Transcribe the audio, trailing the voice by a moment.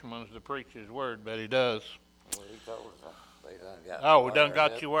Comes to preach his word, but he does. Well, he told us they done got Oh, we done wired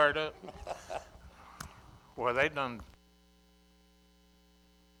got up. you wired up? Well, they done.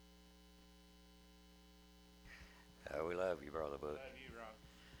 We love you, Brother Bush. Love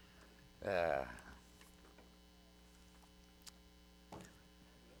you, Ron. Let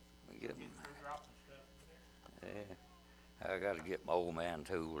me get I got to get my old man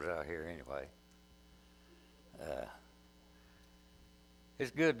tools out here anyway.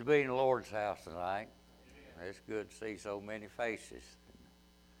 It's good to be in the Lord's house tonight. It's good to see so many faces.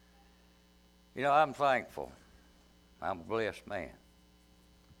 You know, I'm thankful. I'm a blessed man.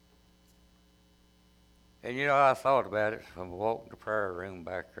 And you know, I thought about it when we walked in the prayer room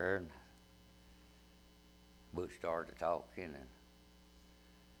back there, and Butch started talking, and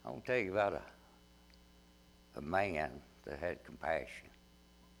I'm going to tell you about a man that had compassion.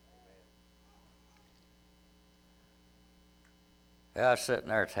 I was sitting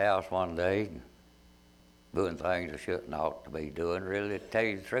there at the house one day, doing things I shouldn't ought to be doing. Really, to tell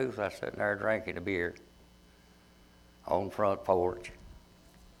you the truth, I was sitting there drinking a beer on the front porch,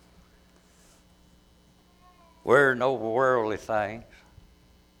 wearing over worldly things.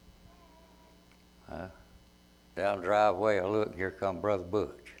 Down the driveway, I look, and here come Brother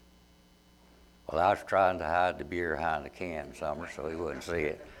Butch. Well, I was trying to hide the beer behind the can somewhere so he wouldn't see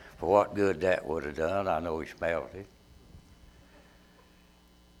it. For what good that would have done, I know he smelled it.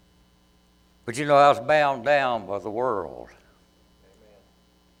 But you know, I was bound down by the world.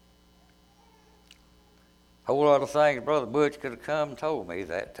 A whole lot of things Brother Butch could have come and told me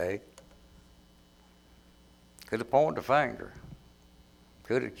that day. Could have pointed a finger.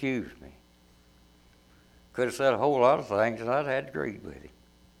 Could have accused me. Could have said a whole lot of things, and I'd had to agree with him.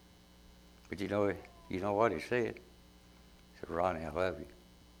 But you know what he said? He said, Ronnie, I love you.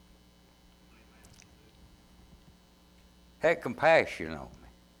 Had compassion on me.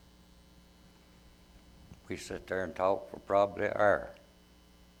 We sat there and talked for probably an hour.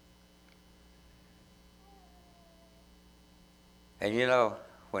 And you know,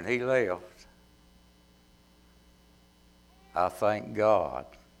 when he left, I thank God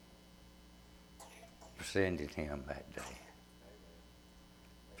for sending him that day.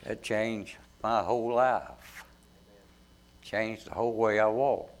 That changed my whole life. Changed the whole way I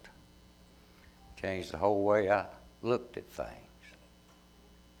walked. Changed the whole way I looked at things.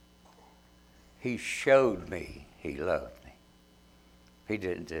 He showed me he loved me. He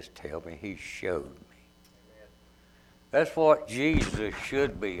didn't just tell me, he showed me. That's what Jesus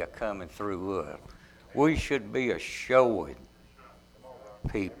should be coming through us. We should be a showing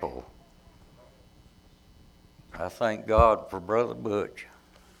people. I thank God for Brother Butch.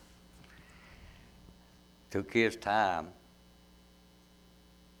 Took his time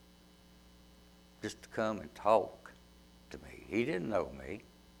just to come and talk to me. He didn't know me.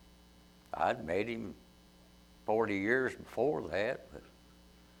 I'd met him 40 years before that, but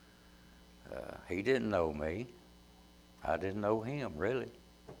he didn't know me. I didn't know him, really.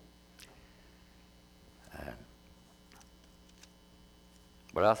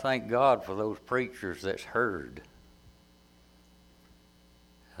 But I thank God for those preachers that's heard.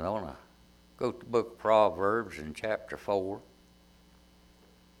 And I want to go to the book of Proverbs in chapter 4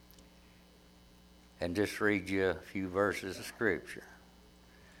 and just read you a few verses of Scripture.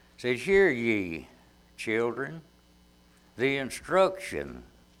 It says, hear ye, children, the instruction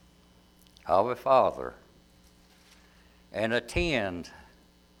of a father, and attend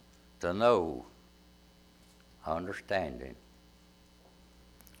to know understanding.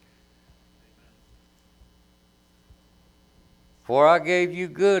 For I gave you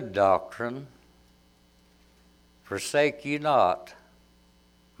good doctrine, forsake ye not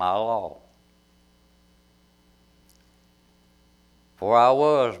my law. For I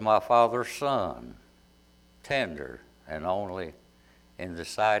was my father's son, tender and only in the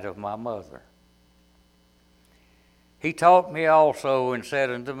sight of my mother. He taught me also and said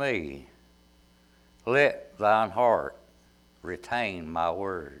unto me, let thine heart retain my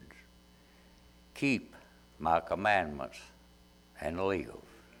words, keep my commandments, and live.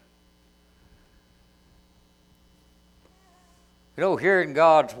 You know, hearing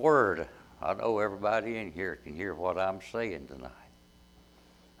God's word, I know everybody in here can hear what I'm saying tonight.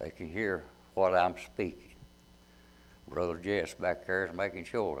 They can hear what I'm speaking. Brother Jess back there is making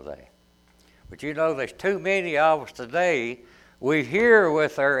sure of that. But you know, there's too many of us today. We hear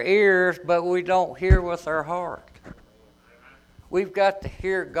with our ears, but we don't hear with our heart. We've got to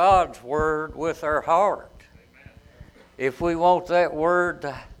hear God's word with our heart if we want that word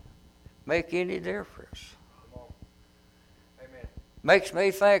to make any difference. Amen. Makes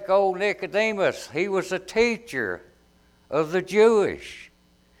me think old Nicodemus, he was a teacher of the Jewish.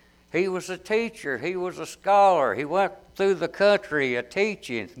 He was a teacher. He was a scholar. He went through the country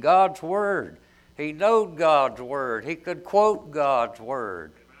teaching God's Word. He knowed God's Word. He could quote God's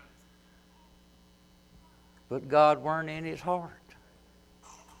Word. But God weren't in his heart.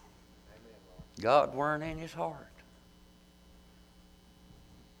 God weren't in his heart.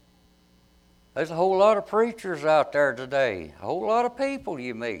 There's a whole lot of preachers out there today. A whole lot of people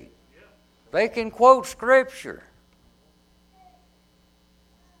you meet. They can quote Scripture.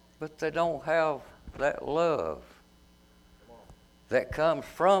 But they don't have that love that comes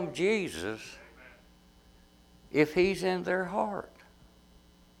from Jesus if he's in their heart.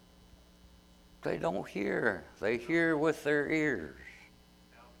 They don't hear. They hear with their ears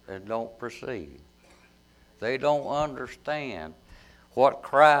and don't perceive. They don't understand what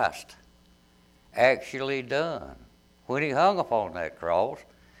Christ actually done when he hung upon that cross,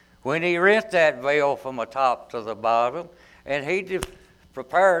 when he rent that veil from the top to the bottom, and he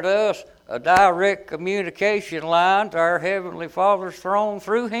prepared us a direct communication line to our Heavenly Father's throne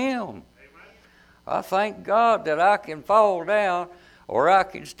through him. Amen. I thank God that I can fall down or I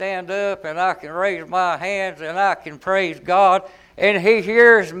can stand up and I can raise my hands and I can praise God, and he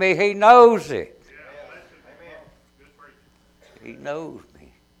hears me. He knows it. Yeah. He knows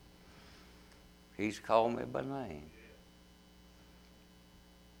me. He's called me by name.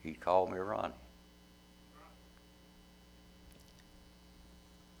 He called me Ronnie.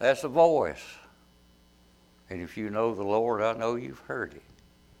 That's a voice. And if you know the Lord, I know you've heard it.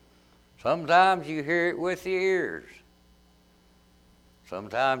 Sometimes you hear it with your ears.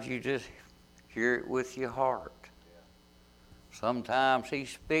 Sometimes you just hear it with your heart. Sometimes he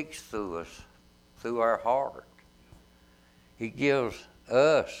speaks through us, through our heart. He gives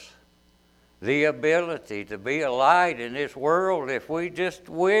us the ability to be a light in this world if we just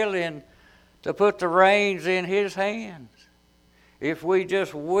willing to put the reins in his hands. If we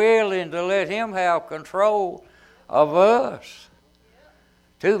just willing to let him have control of us.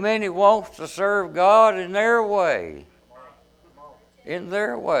 Too many wants to serve God in their way. In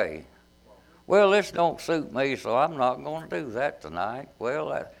their way. Well, this don't suit me, so I'm not going to do that tonight.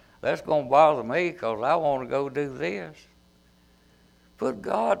 Well, that's going to bother me because I want to go do this. Put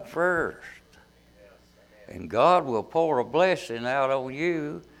God first. And God will pour a blessing out on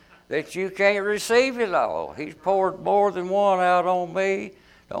you that you can't receive it all. He's poured more than one out on me.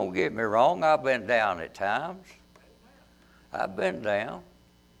 Don't get me wrong, I've been down at times. I've been down.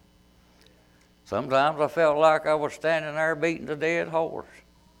 Sometimes I felt like I was standing there beating a dead horse.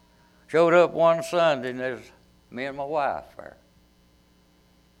 Showed up one Sunday and there's me and my wife there.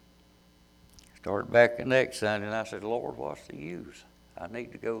 Started back the next Sunday and I said, Lord, what's the use? I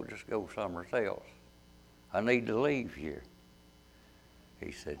need to go somewhere else. I need to leave here.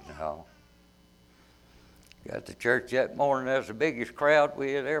 He said, no. Got to church that morning. That was the biggest crowd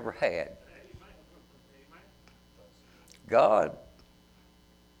we had ever had. God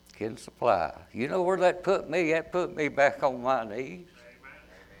can supply. You know where that put me? That put me back on my knees.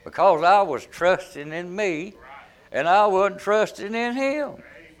 Because I was trusting in me and I wasn't trusting in him.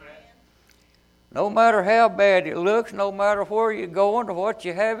 No matter how bad it looks, no matter where you're going or what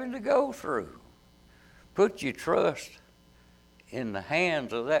you're having to go through, put your trust in the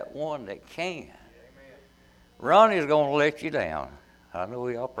hands of that one that can. Ronnie's going to let you down. I know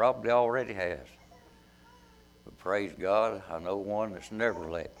he probably already has. But praise God, I know one that's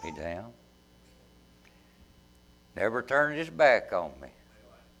never let me down. Never turned his back on me.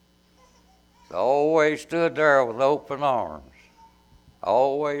 He's always stood there with open arms.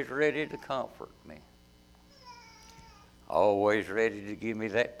 Always ready to comfort me. Always ready to give me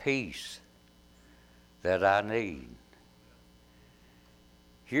that peace that I need.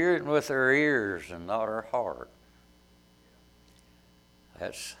 Hearing with her ears and not her heart.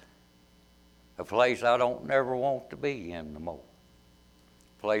 That's a place I don't never want to be in no more.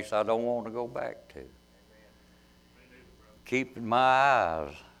 A place I don't want to go back to. Keeping my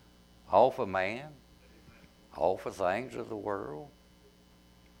eyes off of man, off of things of the world.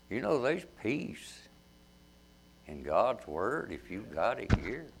 You know, there's peace in God's Word if you've got it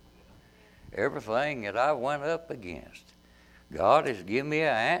here. Everything that I went up against, God has given me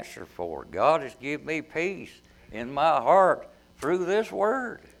an answer for it. God has given me peace in my heart through this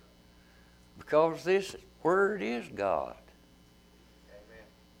Word. Because this Word is God. Amen.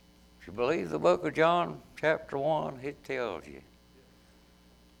 If you believe the book of John, chapter 1, it tells you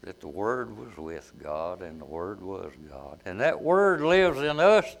that the Word was with God and the Word was God. And that Word lives in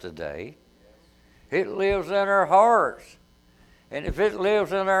us today. It lives in our hearts. And if it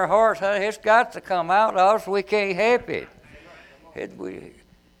lives in our hearts, it's got to come out of us. We can't help it.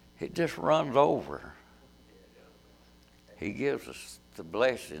 It just runs over. He gives us the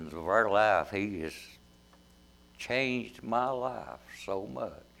blessings of our life. He has changed my life so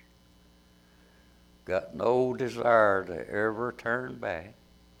much. Got no desire to ever turn back,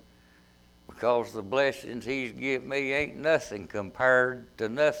 because the blessings He's given me ain't nothing compared to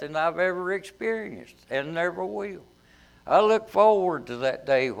nothing I've ever experienced and never will. I look forward to that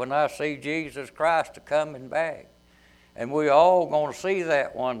day when I see Jesus Christ coming back. And we all going to see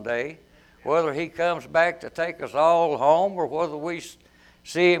that one day, whether He comes back to take us all home or whether we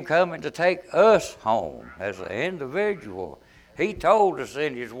see Him coming to take us home as an individual. He told us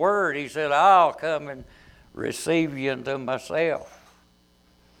in His Word, He said, I'll come and receive you unto myself,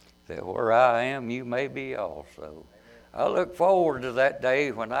 that where I am, you may be also. I look forward to that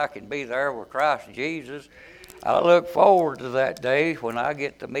day when I can be there with Christ Jesus. I look forward to that day when I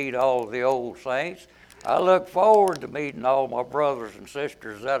get to meet all the old saints. I look forward to meeting all my brothers and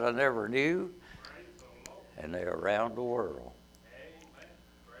sisters that I never knew, and they're around the world.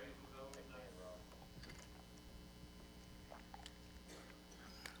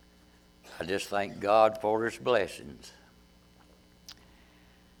 I just thank God for His blessings.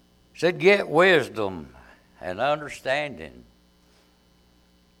 He said, get wisdom and understanding.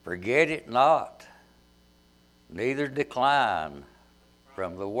 Forget it not, neither decline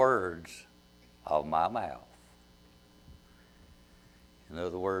from the words of my mouth. In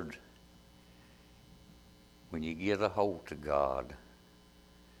other words, when you get a hold to God,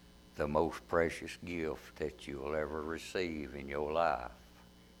 the most precious gift that you will ever receive in your life,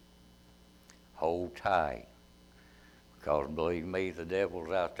 hold tight. Because believe me, the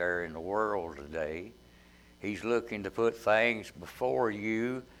devil's out there in the world today. He's looking to put things before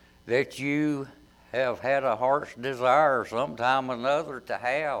you that you have had a heart's desire sometime or another to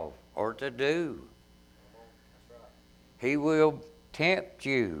have or to do. He will tempt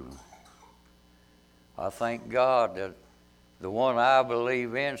you. I thank God that the one I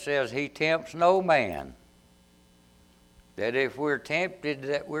believe in says He tempts no man. That if we're tempted,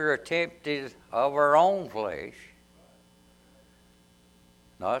 that we're tempted of our own flesh,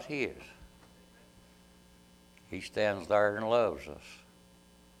 not His. He stands there and loves us,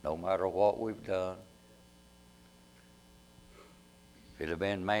 no matter what we've done. If it had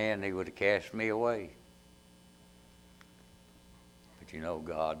been man, He would have cast me away. But you know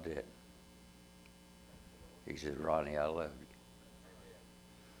God did. He said, Ronnie, I love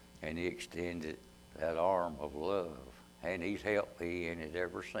you. And He extended that arm of love. And He's helped me in it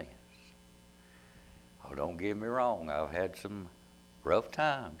ever since. Oh, don't get me wrong. I've had some rough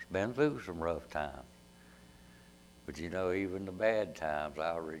times, been through some rough times. But you know, even the bad times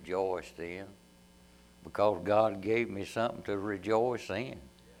I rejoiced in, because God gave me something to rejoice in.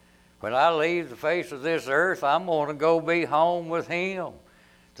 When I leave the face of this earth, I'm going to go be home with Him,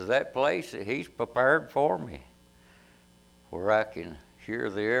 to that place that He's prepared for me, where I can hear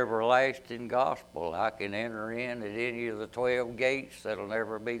the everlasting gospel. I can enter in at any of the 12 gates that'll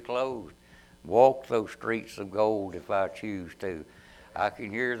never be closed. Walk those streets of gold if I choose to. I can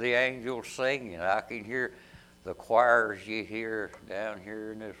hear the angels singing. I can hear the choirs you hear down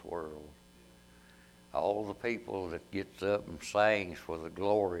here in this world. All the people that gets up and sings for the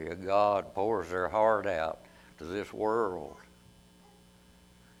glory of God, pours their heart out to this world.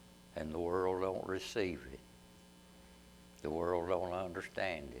 And the world don't receive it. The world don't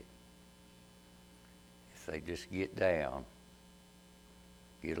understand it. If they just get down,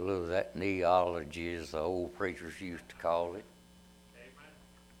 get a little of that neology, as the old preachers used to call it.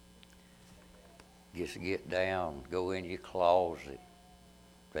 Just get down, go in your closet,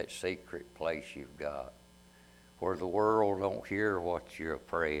 that secret place you've got, where the world don't hear what you're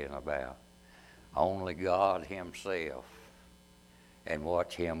praying about. Only God Himself, and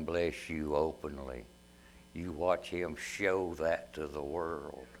watch Him bless you openly. You watch Him show that to the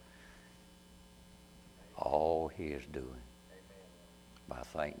world. All His doing. I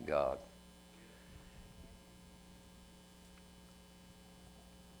thank God.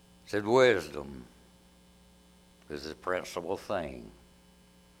 It said wisdom is the principal thing.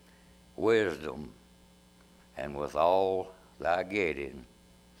 Wisdom, and with all thy getting,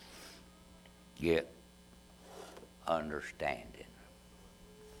 get understanding.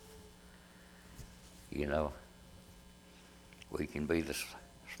 You know, we can be the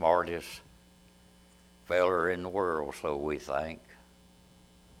smartest feller in the world, so we think.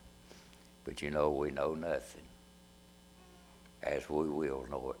 But you know, we know nothing, as we will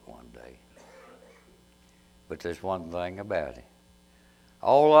know it one day. But there's one thing about it.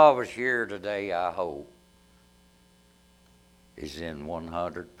 All of us here today, I hope, is in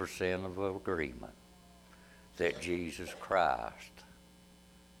 100% of agreement that Jesus Christ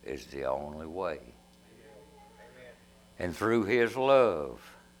is the only way. And through his love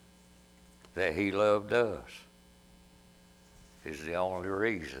that he loved us is the only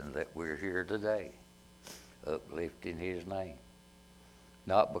reason that we're here today, uplifting his name.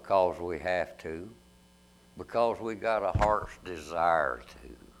 Not because we have to, because we got a heart's desire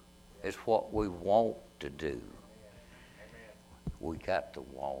to. It's what we want to do. We got to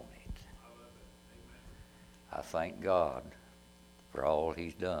want it. I thank God for all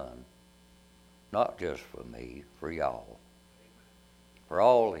he's done, not just for me, for y'all, for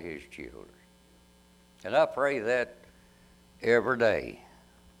all of his children. And I pray that every day,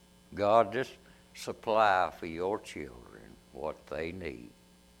 God, just supply for your children what they need.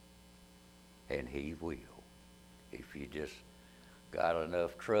 And he will, if you just got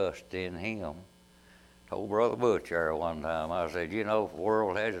enough trust in him. Told Brother Butch there one time, I said, you know, if the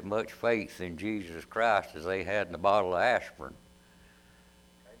world has as much faith in Jesus Christ as they had in a bottle of aspirin,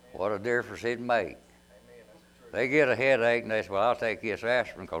 what a difference it'd make. They get a headache and they say, well, I'll take this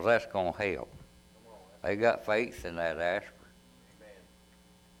aspirin because that's going to help. They got faith in that aspirin.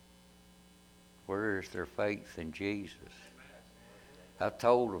 Where is their faith in Jesus? I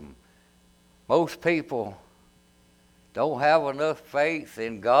told them, most people don't have enough faith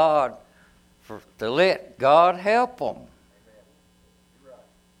in God to let God help them.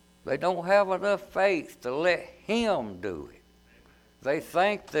 They don't have enough faith to let him do it. They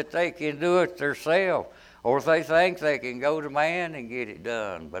think that they can do it themselves, or they think they can go to man and get it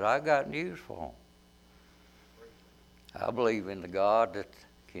done. But I got news for them. I believe in the God that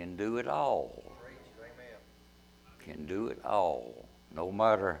can do it all. Can do it all, no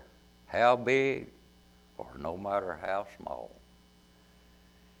matter how big or no matter how small.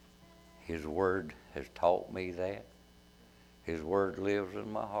 His word has taught me that. His word lives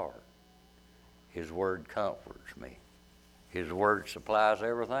in my heart. His word comforts me. His word supplies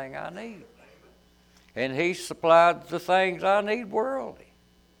everything I need. And he supplied the things I need worldly.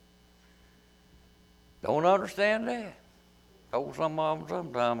 Don't understand that. Told some of them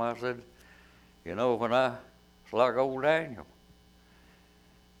sometime, I said, you know, it's like old Daniel.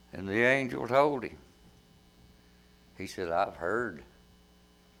 And the angel told him, he said, I've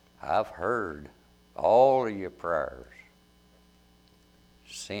heard all of your prayers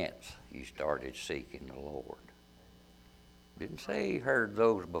since you started seeking the Lord. Didn't say he heard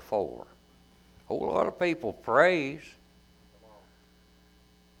those before. A whole lot of people praise,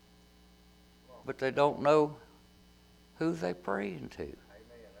 but they don't know who they're praying to.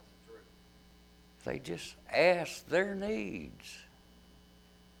 They just ask their needs.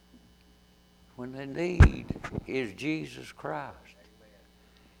 When the need is Jesus Christ.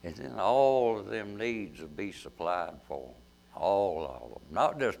 And then all of them needs will be supplied for them. All of them.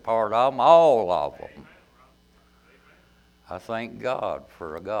 Not just part of them, all of them. I thank God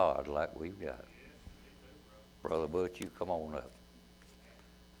for a God like we've got. Brother Butch, you come on up.